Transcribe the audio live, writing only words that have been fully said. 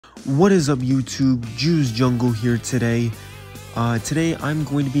What is up, YouTube? JUJU'S Jungle here today. Today I'm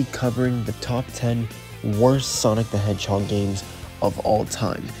going to be covering the top 10 worst Sonic the Hedgehog games of all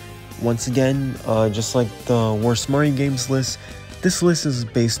time. Once again, just like the worst Mario games list, this list is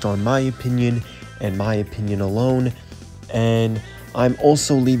based on my opinion and my opinion alone. And I'm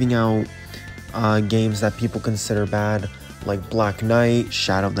also leaving out games that people consider bad, like Black Knight,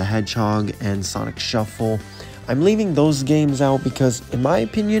 Shadow the Hedgehog, and Sonic Shuffle. I'm leaving those games out because, in my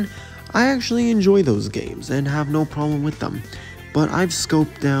opinion, I actually enjoy those games and have no problem with them. But I've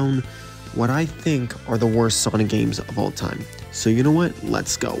scoped down what I think are the worst Sonic games of all time. So you know what?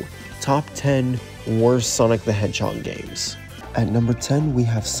 Let's go. Top 10 worst Sonic the Hedgehog games. At number 10, we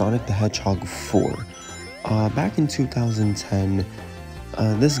have Sonic the Hedgehog 4. Back in 2010,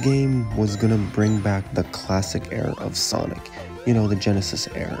 this game was gonna bring back the classic era of Sonic. You know, the Genesis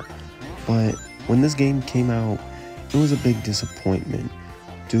era. But when this game came out, it was a big disappointment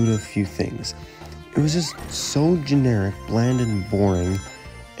due to a few things. It was just so generic, bland, and boring,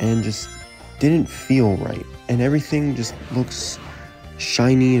 and just didn't feel right. And everything just looks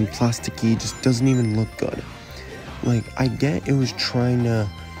shiny and plasticky, just doesn't even look good. Like, I get it was trying to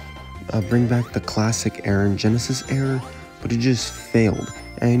bring back the classic era and Genesis era, but it just failed.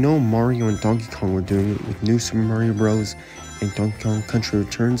 And I know Mario and Donkey Kong were doing it with New Super Mario Bros. And Donkey Kong Country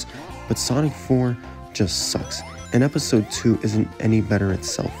Returns, but Sonic 4 just sucks. And Episode 2 isn't any better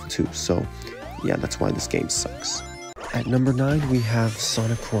itself too, so yeah, that's why this game sucks. At number 9, we have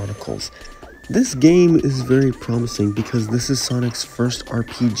Sonic Chronicles. This game is very promising because this is Sonic's first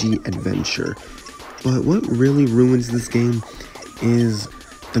RPG adventure. But what really ruins this game is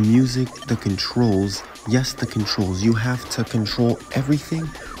the music, the controls. Yes, the controls. You have to control everything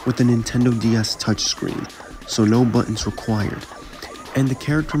with the Nintendo DS touchscreen, so no buttons required. And the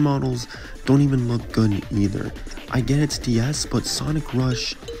character models don't even look good either. I get it's DS, but Sonic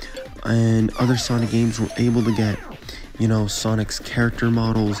Rush and other Sonic games were able to get, you know, Sonic's character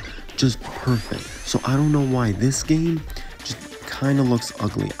models just perfect. So I don't know why this game just kind of looks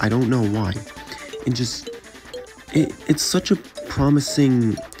ugly. I don't know why. It's such a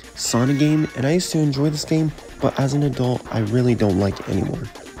promising Sonic game, and I used to enjoy this game, but as an adult, I really don't like it anymore.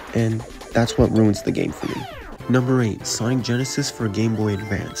 And that's what ruins the game for me. Number 8, Sonic Genesis for Game Boy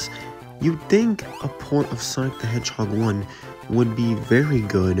Advance. You'd think a port of Sonic the Hedgehog 1 would be very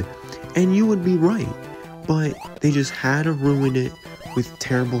good, and you would be right, but they just had to ruin it with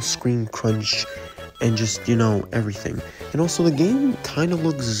terrible screen crunch and just, you know, everything. And also the game kind of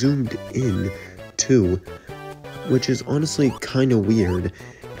looks zoomed in too, which is honestly kind of weird,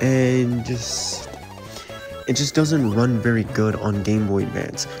 and it just doesn't run very good on Game Boy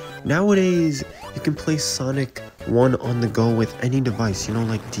Advance. Nowadays, you can play Sonic 1 on the go with any device, you know,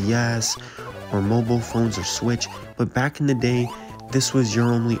 like DS or mobile phones or Switch, but back in the day, this was your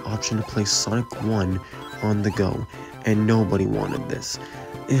only option to play Sonic 1 on the go, and nobody wanted this.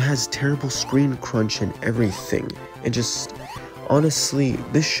 It has terrible screen crunch and everything. It just, honestly,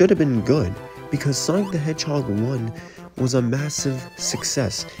 this should have been good, because Sonic the Hedgehog 1 was a massive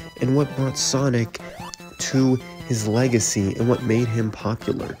success, and what brought Sonic to his legacy and what made him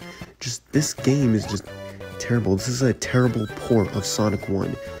popular. Just, this game is just terrible. This is a terrible port of Sonic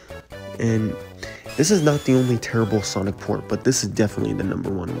 1. And this is not the only terrible Sonic port, but this is definitely the number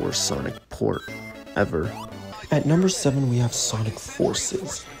 1 worst Sonic port ever. At number 7, we have Sonic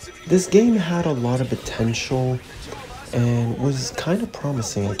Forces. This game had a lot of potential and was kind of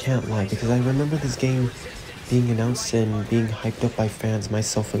promising, I can't lie, because I remember this game being announced and being hyped up by fans,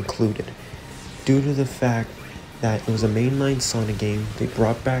 myself included, due to the fact that it was a mainline Sonic game. They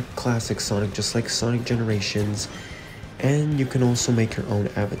brought back classic Sonic, just like Sonic Generations, and you can also make your own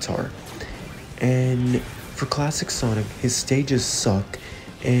avatar. And for classic Sonic, his stages suck,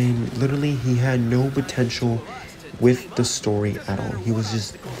 and literally he had no potential with the story at all. He was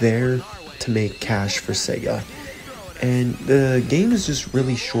just there to make cash for Sega. And the game is just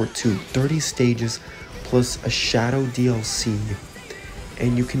really short too, 30 stages plus a Shadow DLC.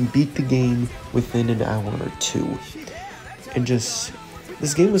 And you can beat the game within an hour or two. And just,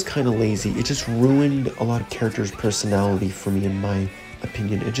 this game was kind of lazy. It just ruined a lot of characters' personality for me, in my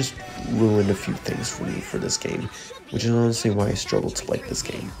opinion. It just ruined a few things for me for this game, which is honestly why I struggle to like this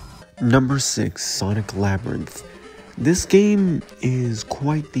game. Number 6, Sonic Labyrinth. This game is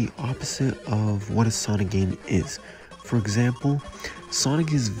quite the opposite of what a Sonic game is. For example,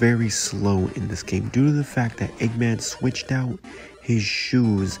 Sonic is very slow in this game due to the fact that Eggman switched out his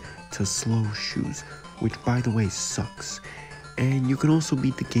shoes to slow shoes, which by the way sucks. And you can also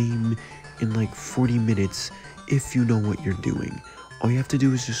beat the game in like 40 minutes if you know what you're doing. All you have to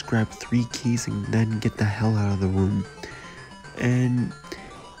do is just grab 3 keys and then get the hell out of the room. And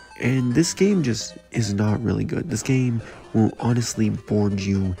And this game just is not really good. This game will honestly board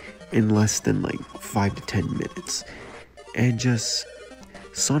you in less than like 5 to 10 minutes. And just,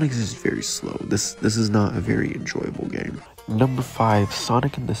 Sonic is very slow. This is not a very enjoyable game. Number 5,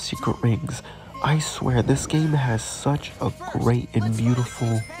 Sonic and the Secret Rings. I swear, this game has such a great and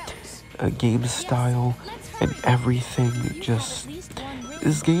beautiful game style and everything. Just,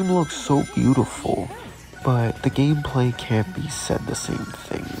 this game looks so beautiful, but the gameplay can't be said the same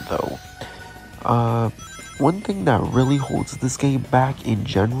thing though. One thing that really holds this game back in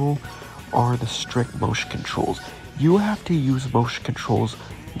general are the strict motion controls. You have to use motion controls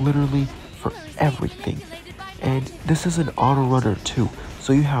literally for everything. And this is an auto runner too,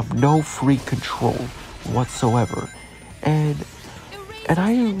 so you have no free control whatsoever. And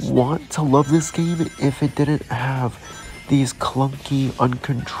I want to love this game if it didn't have these clunky,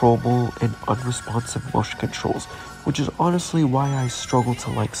 uncontrollable, and unresponsive motion controls, which is honestly why I struggle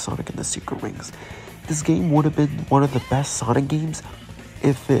to like Sonic and the Secret Rings. This game would have been one of the best Sonic games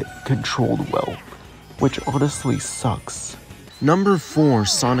if it controlled well, which honestly sucks. Number 4,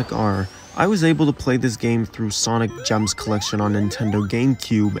 Sonic R. I was able to play this game through Sonic Gems Collection on Nintendo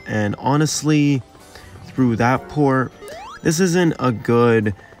GameCube, and honestly, through that port, this isn't a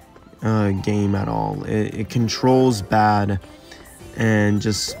good game at all. It controls bad, and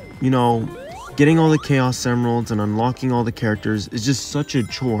just, you know, getting all the Chaos Emeralds and unlocking all the characters is just such a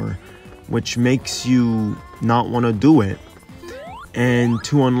chore, which makes you not want to do it. And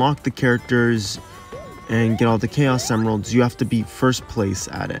to unlock the characters and get all the Chaos Emeralds, you have to be first place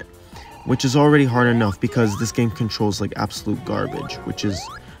at it, which is already hard enough because this game controls like absolute garbage, which is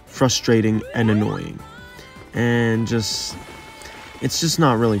frustrating and annoying. And just, it's just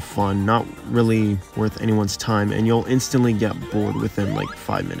not really fun, not really worth anyone's time, and you'll instantly get bored within like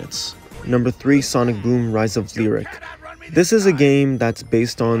 5 minutes. Number 3, Sonic Boom Rise of Lyric. This is a game that's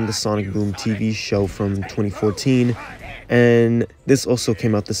based on the Sonic Boom TV show from 2014, and this also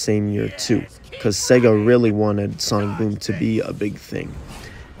came out the same year too, because Sega really wanted Sonic Boom to be a big thing.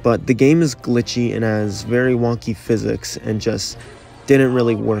 But the game is glitchy and has very wonky physics and just didn't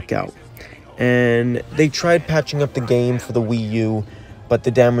really work out. And they tried patching up the game for the Wii U, but the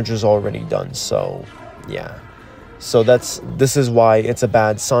damage was already done, so yeah. So this is why it's a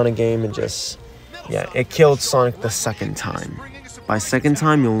bad Sonic game, and just, yeah, it killed Sonic the second time. By second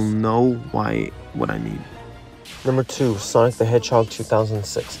time, you'll know what I mean. Number 2, Sonic the Hedgehog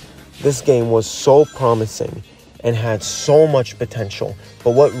 2006. This game was so promising and had so much potential,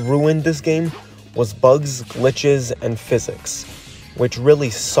 but what ruined this game was bugs, glitches, and physics, which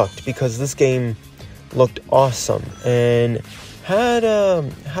really sucked because this game looked awesome and had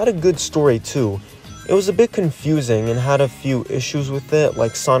a good story too. It was a bit confusing and had a few issues with it,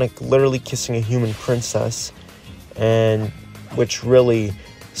 like Sonic literally kissing a human princess, and which really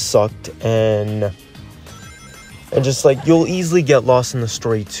sucked, and just like you'll easily get lost in the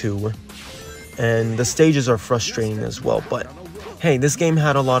story too. And the stages are frustrating as well, but hey, this game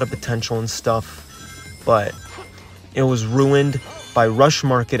had a lot of potential and stuff, but it was ruined by rush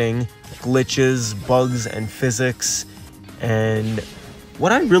marketing, glitches, bugs, and physics. And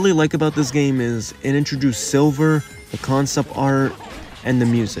what I really like about this game is it introduced Silver, the concept art, and the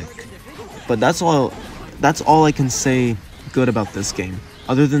music. But that's all I can say good about this game.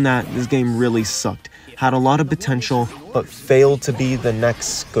 Other than that, this game really sucked. Had a lot of potential, but failed to be the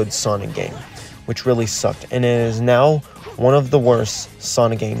next good Sonic game, which really sucked. And it is now one of the worst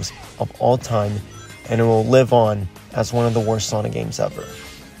Sonic games of all time, and it will live on as one of the worst Sonic games ever.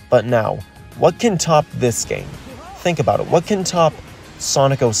 But now, what can top this game? Think about it. What can top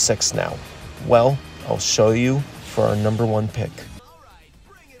Sonic 06 now? Well, I'll show you for our number 1 pick.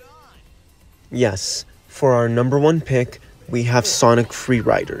 Yes, for our number 1 pick, we have Sonic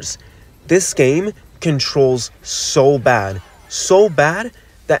Freeriders. This game controls so bad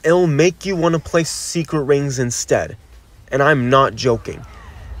that it'll make you want to play Secret Rings instead. And I'm not joking.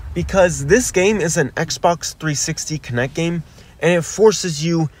 Because this game is an Xbox 360 Kinect game, and it forces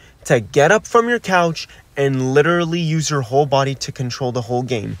you to get up from your couch and literally use your whole body to control the whole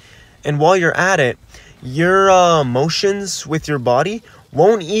game. And while you're at it, your motions with your body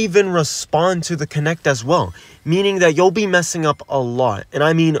won't even respond to the Kinect as well, meaning that you'll be messing up a lot, and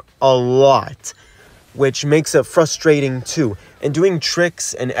I mean a lot, which makes it frustrating too. And doing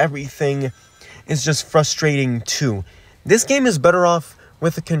tricks and everything is just frustrating too. This game is better off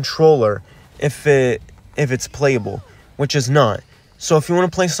with a controller if it's playable, which is not. So if you want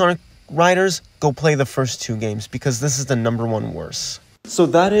to play Sonic Riders, go play the first 2 games, because this is the number 1 worst. So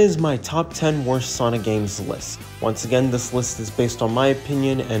that is my top 10 worst Sonic games list. Once again, this list is based on my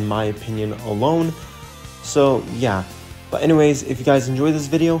opinion and my opinion alone. So yeah, But anyways, if you guys enjoyed this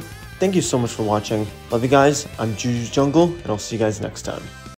video, thank you so much for watching. Love you guys. I'm JUJU'S Jungle, and I'll see you guys next time.